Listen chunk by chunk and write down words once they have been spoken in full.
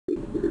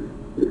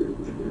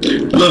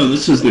Hello,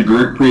 this is the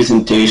group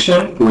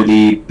presentation for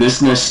the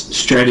Business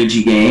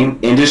Strategy Game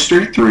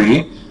Industry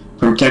 3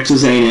 from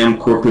Texas A&M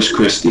Corpus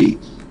Christi.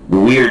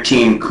 We are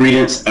Team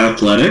Credence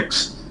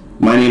Athletics.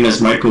 My name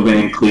is Michael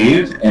Van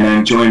Cleve, and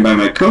I'm joined by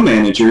my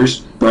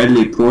co-managers,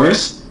 Bradley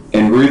Porras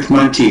and Ruth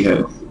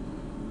Montijo.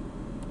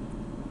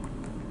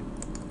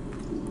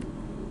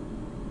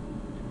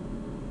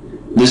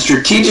 The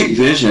strategic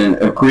vision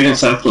of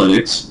Credence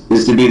Athletics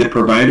is to be the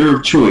provider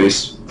of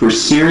choice for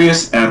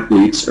serious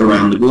athletes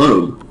around the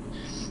globe.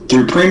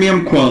 Through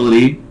premium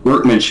quality,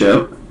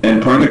 workmanship,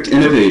 and product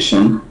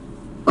innovation,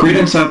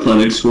 Credence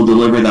Athletics will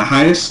deliver the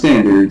highest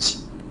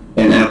standards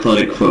in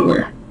athletic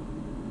footwear.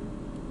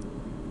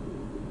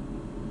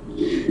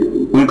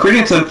 When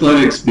Credence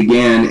Athletics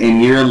began in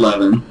year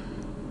 11,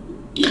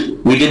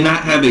 we did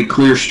not have a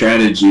clear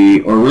strategy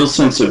or real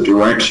sense of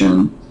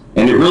direction,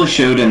 and it really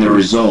showed in the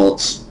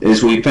results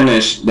as we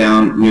finished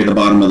down near the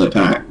bottom of the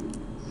pack.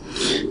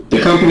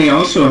 The company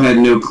also had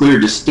no clear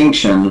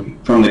distinction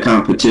from the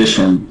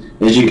competition.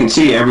 As you can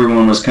see,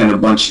 everyone was kind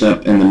of bunched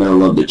up in the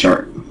middle of the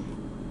chart.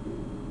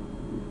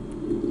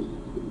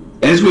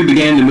 As we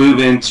began to move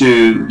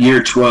into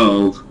year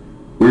 12,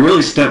 we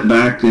really stepped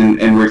back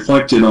and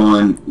reflected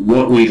on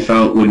what we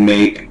felt would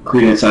make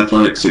Credence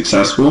Athletics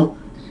successful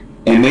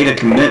and made a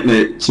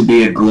commitment to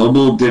be a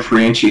global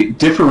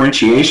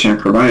differentiation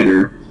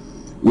provider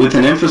with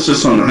an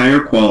emphasis on higher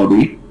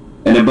quality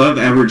and above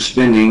average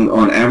spending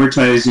on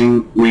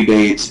advertising,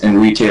 rebates,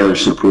 and retailer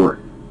support.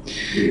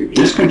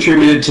 This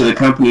contributed to the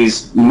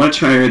company's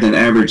much higher than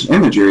average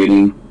image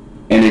rating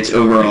and its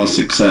overall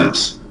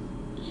success.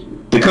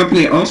 The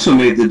company also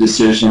made the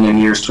decision in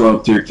years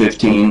 12 through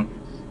 15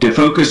 to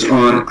focus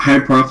on high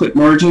profit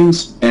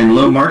margins and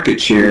low market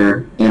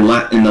share in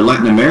the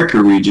Latin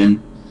America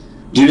region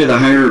due to the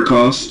higher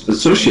costs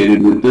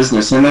associated with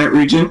business in that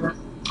region.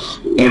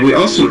 And we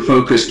also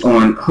focused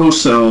on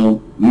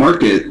wholesale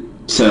market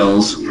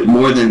sales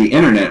more than the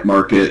internet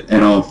market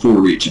in all 4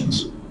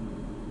 regions.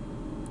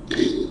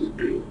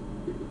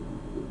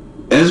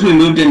 As we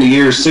moved into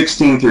years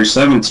 16 through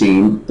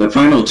 17, the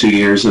final 2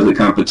 years of the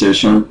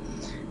competition,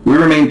 we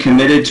remained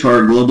committed to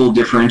our global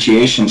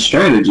differentiation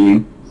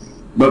strategy,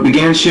 but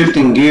began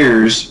shifting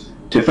gears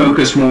to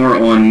focus more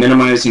on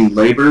minimizing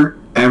labor,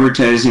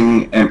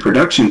 advertising, and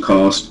production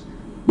costs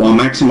while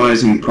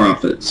maximizing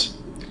profits.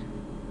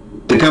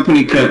 The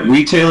company cut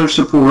retailer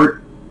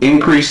support,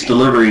 increased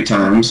delivery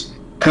times,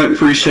 cut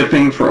free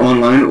shipping for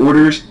online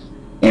orders,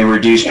 and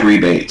reduced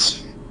rebates.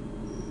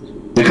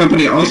 The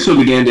company also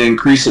began to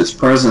increase its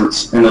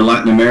presence in the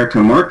Latin America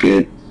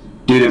market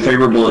due to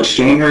favorable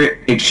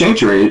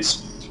exchange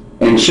rates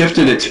and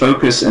shifted its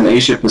focus in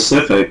Asia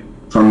Pacific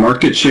from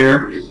market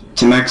share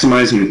to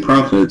maximizing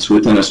profits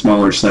within a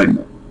smaller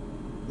segment.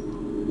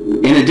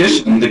 In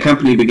addition, the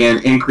company began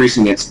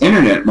increasing its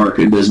internet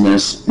market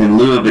business in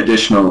lieu of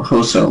additional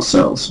wholesale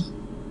sales.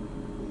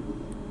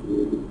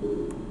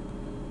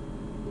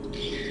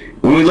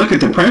 When we look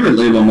at the private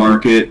label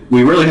market,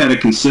 we really had a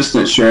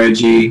consistent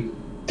strategy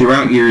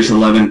throughout years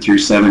 11 through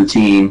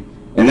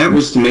 17, and that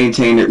was to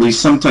maintain at least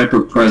some type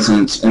of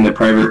presence in the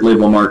private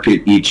label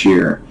market each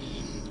year.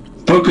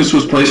 Focus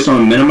was placed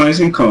on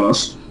minimizing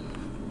costs,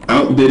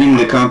 outbidding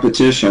the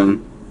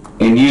competition,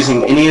 and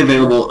using any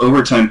available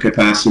overtime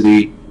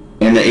capacity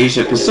in the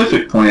Asia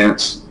Pacific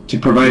plants to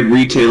provide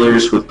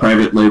retailers with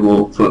private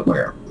label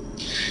footwear.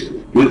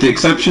 With the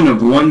exception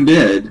of one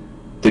bid,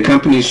 the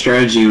company's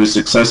strategy was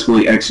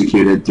successfully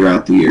executed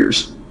throughout the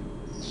years.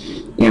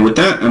 And with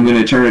that, I'm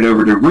going to turn it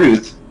over to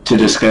Ruth to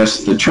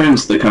discuss the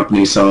trends the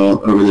company saw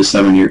over the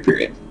 7-year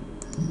period.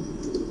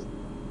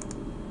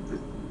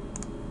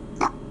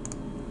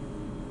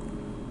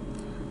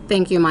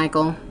 Thank you,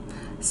 Michael.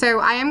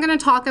 So I am going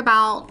to talk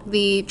about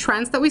the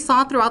trends that we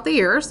saw throughout the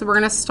years. So we're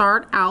going to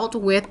start out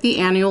with the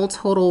annual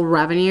total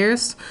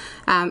revenues,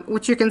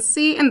 which you can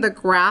see in the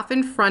graph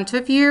in front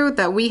of you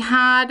that we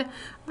had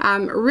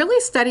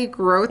really steady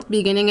growth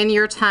beginning in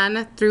year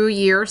 10 through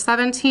year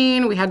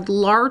 17. We had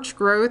large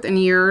growth in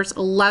years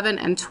 11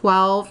 and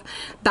 12.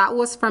 That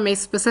was from a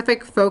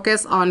specific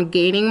focus on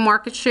gaining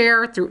market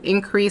share through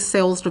increased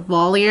sales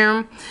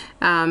volume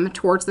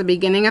towards the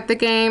beginning of the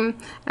game.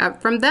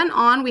 From then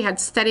on, we had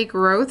steady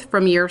growth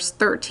from years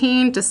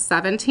 13 to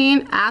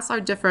 17 as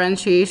our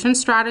differentiation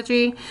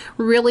strategy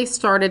really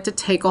started to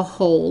take a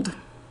hold.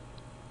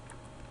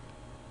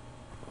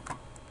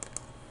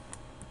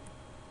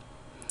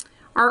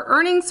 Our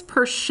earnings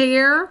per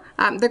share,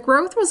 the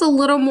growth was a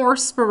little more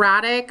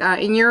sporadic.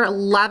 In year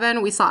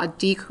 11, we saw a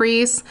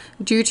decrease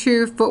due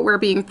to footwear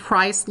being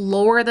priced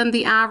lower than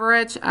the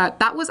average.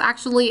 That was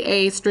actually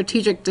a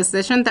strategic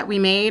decision that we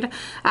made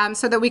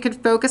so that we could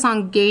focus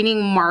on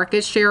gaining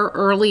market share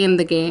early in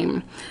the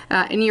game.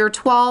 In year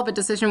 12, a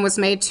decision was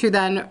made to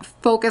then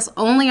focus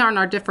only on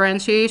our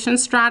differentiation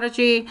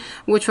strategy,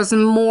 which was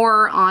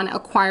more on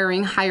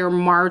acquiring higher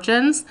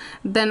margins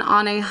than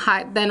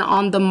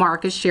on the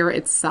market share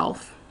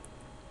itself.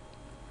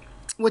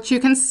 which you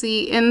can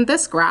see in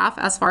this graph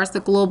as far as the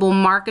global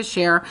market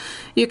share.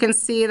 You can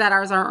see that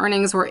as our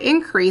earnings were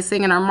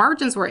increasing and our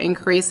margins were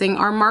increasing,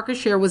 our market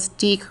share was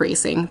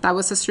decreasing. That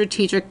was a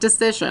strategic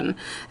decision.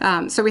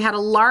 So we had a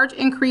large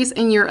increase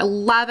in year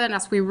 11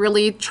 as we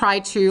really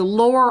tried to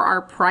lower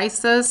our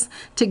prices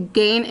to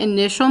gain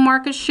initial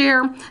market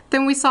share.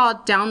 Then we saw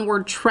a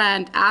downward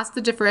trend as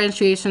the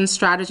differentiation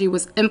strategy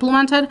was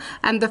implemented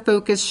and the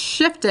focus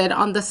shifted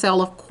on the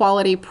sale of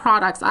quality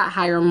products at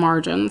higher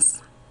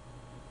margins.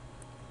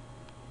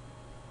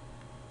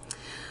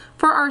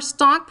 For our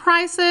stock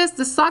prices,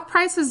 the stock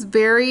prices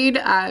varied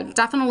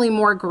definitely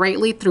more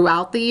greatly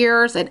throughout the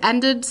years. It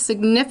ended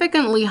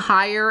significantly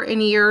higher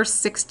in years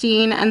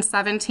 16 and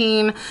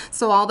 17.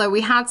 So although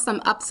we had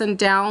some ups and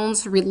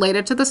downs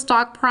related to the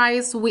stock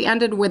price, we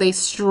ended with a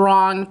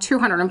strong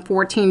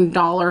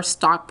 $214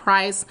 stock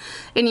price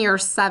in year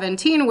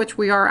 17, which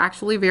we are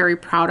actually very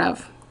proud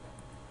of.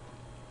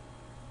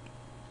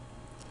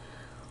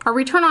 Our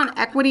return on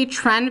equity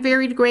trend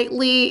varied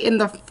greatly in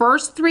the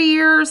first 3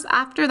 years.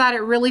 After that,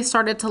 it really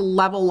started to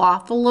level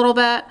off a little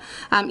bit.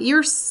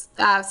 Years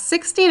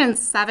 16 and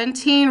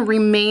 17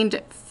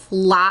 remained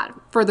flat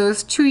for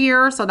those 2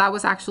 years, so that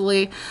was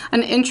actually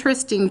an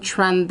interesting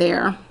trend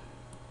there.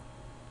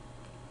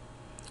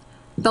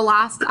 The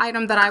last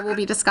item that I will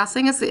be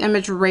discussing is the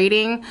image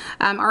rating.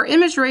 Our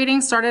image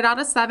rating started out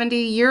at 70.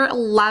 Year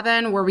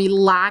 11, where we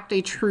lacked a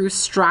true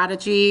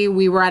strategy,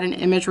 we were at an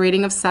image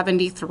rating of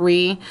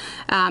 73.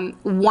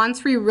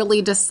 Once we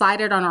really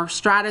decided on our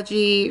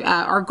strategy,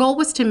 our goal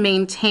was to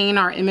maintain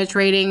our image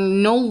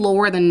rating no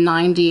lower than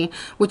 90,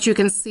 which you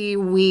can see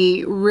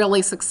we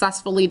really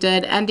successfully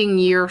did, ending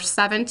year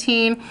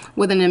 17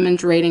 with an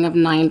image rating of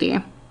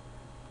 90.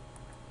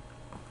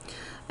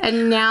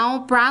 And now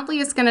Bradley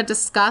is going to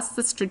discuss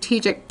the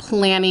strategic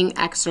planning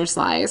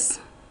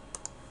exercise.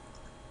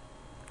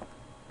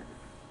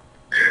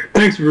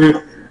 Thanks,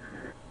 Ruth.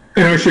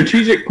 In our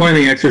strategic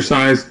planning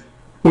exercise,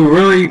 we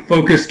really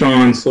focused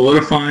on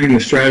solidifying the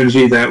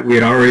strategy that we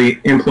had already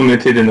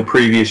implemented in the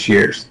previous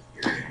years.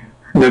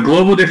 The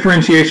global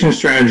differentiation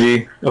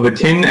strategy of a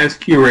 10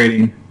 SQ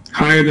rating,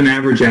 higher than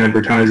average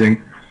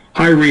advertising,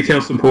 high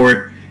retail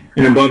support,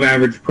 and above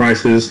average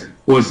prices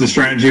was the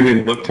strategy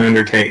we looked to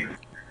undertake.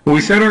 We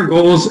set our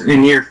goals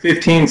in year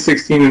 15,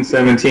 16, and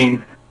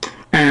 17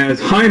 as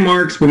high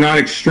marks but not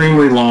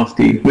extremely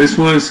lofty. This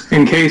was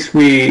in case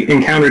we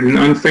encountered an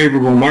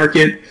unfavorable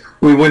market,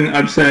 we wouldn't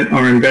upset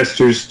our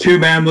investors too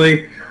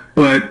badly,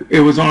 but it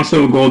was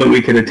also a goal that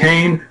we could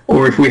attain,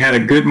 or if we had a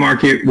good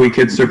market, we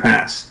could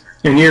surpass.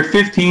 In year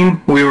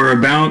 15, we were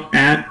about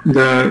at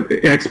the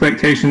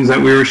expectations that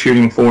we were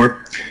shooting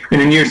for.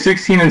 And in year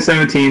 16 and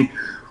 17,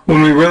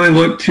 when we really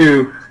looked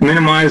to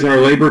minimize our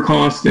labor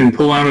costs and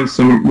pull out of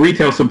some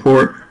retail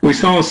support, we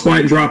saw a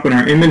slight drop in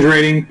our image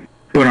rating,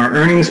 but our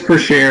earnings per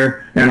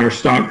share and our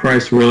stock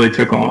price really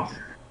took off.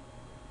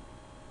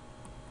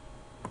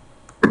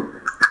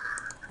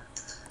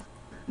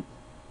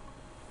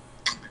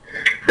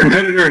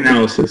 Competitor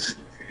analysis.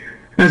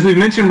 As we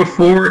mentioned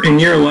before, in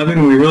year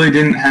 11, we really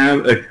didn't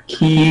have a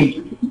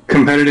key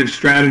competitive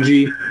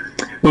strategy,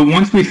 but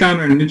once we found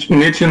our niche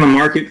in the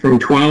market from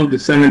 12 to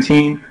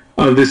 17,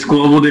 of this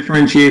global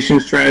differentiation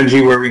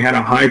strategy where we had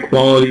a high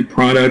quality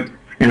product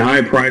and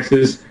high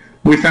prices,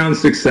 we found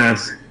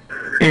success.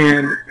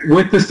 And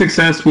with the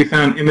success, we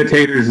found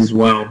imitators as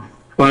well.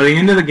 By the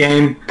end of the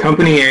game,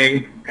 Company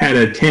A had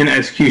a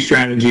 10 SQ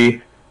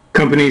strategy,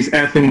 Companies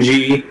F and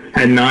G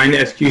had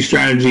 9 SQ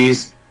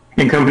strategies,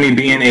 and Company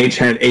B and H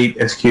had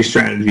 8 SQ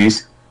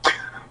strategies.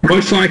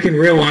 Much like in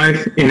real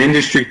life, in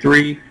Industry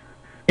 3,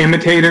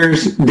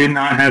 imitators did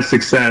not have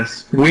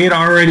success. We had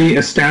already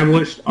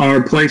established our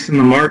place in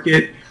the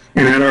market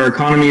and had our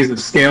economies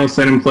of scale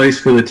set in place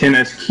for the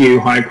 10 SQ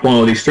high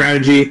quality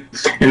strategy,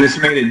 and this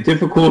made it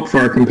difficult for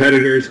our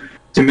competitors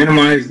to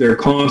minimize their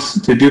costs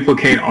to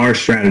duplicate our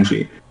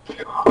strategy.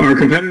 Our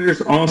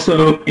competitors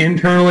also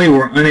internally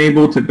were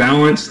unable to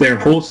balance their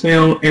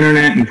wholesale,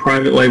 internet, and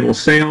private label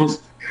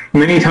sales.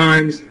 Many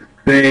times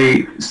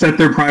they set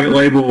their private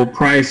label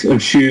price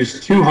of shoes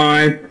too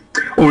high,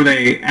 or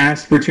they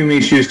asked for too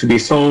many shoes to be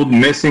sold,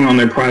 missing on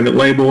their private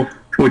label,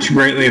 which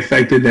greatly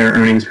affected their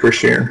earnings per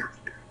share.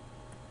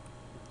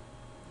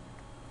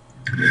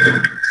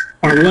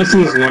 Our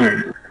lessons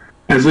learned.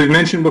 As we've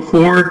mentioned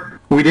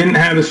before, we didn't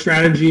have a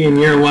strategy in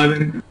year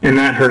 11, and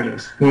that hurt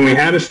us. When we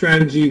had a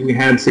strategy, we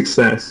had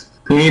success.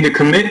 You need to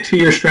commit to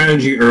your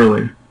strategy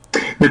early.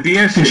 The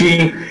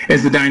BSG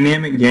is a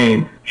dynamic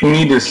game. You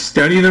need to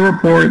study the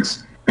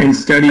reports and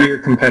study your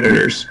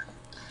competitors.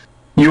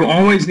 You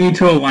always need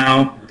to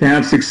allow to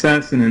have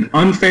success in an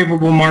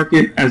unfavorable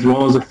market as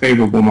well as a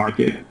favorable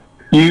market.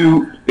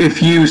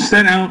 If you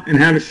set out and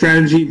have a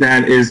strategy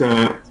that is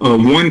a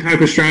one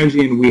type of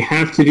strategy and we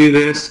have to do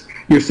this,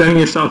 you're setting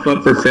yourself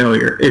up for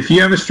failure. If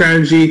you have a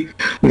strategy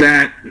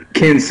that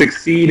can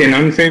succeed in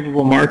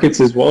unfavorable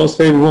markets as well as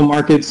favorable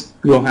markets,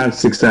 you'll have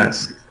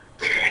success.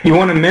 You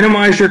want to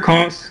minimize your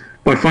costs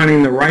by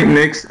finding the right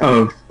mix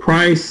of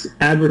price,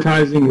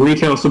 advertising,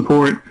 retail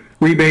support,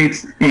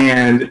 rebates,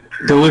 and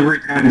delivery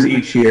times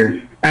each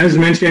year. As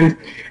mentioned,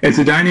 it's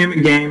a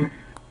dynamic game,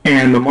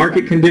 and the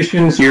market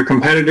conditions, your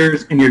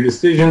competitors, and your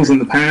decisions in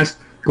the past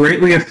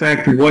greatly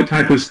affect what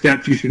type of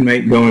steps you should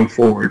make going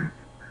forward.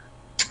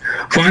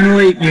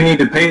 Finally, you need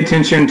to pay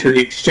attention to the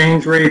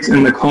exchange rates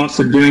and the costs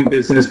of doing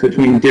business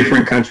between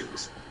different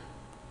countries.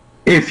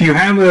 If you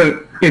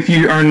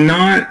are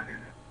not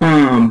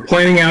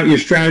planning out your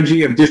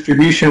strategy of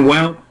distribution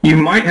well, you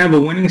might have a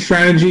winning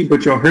strategy,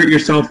 but you'll hurt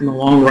yourself in the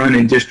long run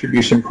in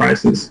distribution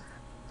prices.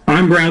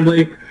 I'm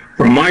Bradley.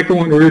 From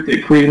Michael and Ruth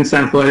at Credence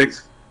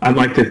Athletics, I'd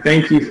like to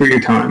thank you for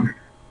your time.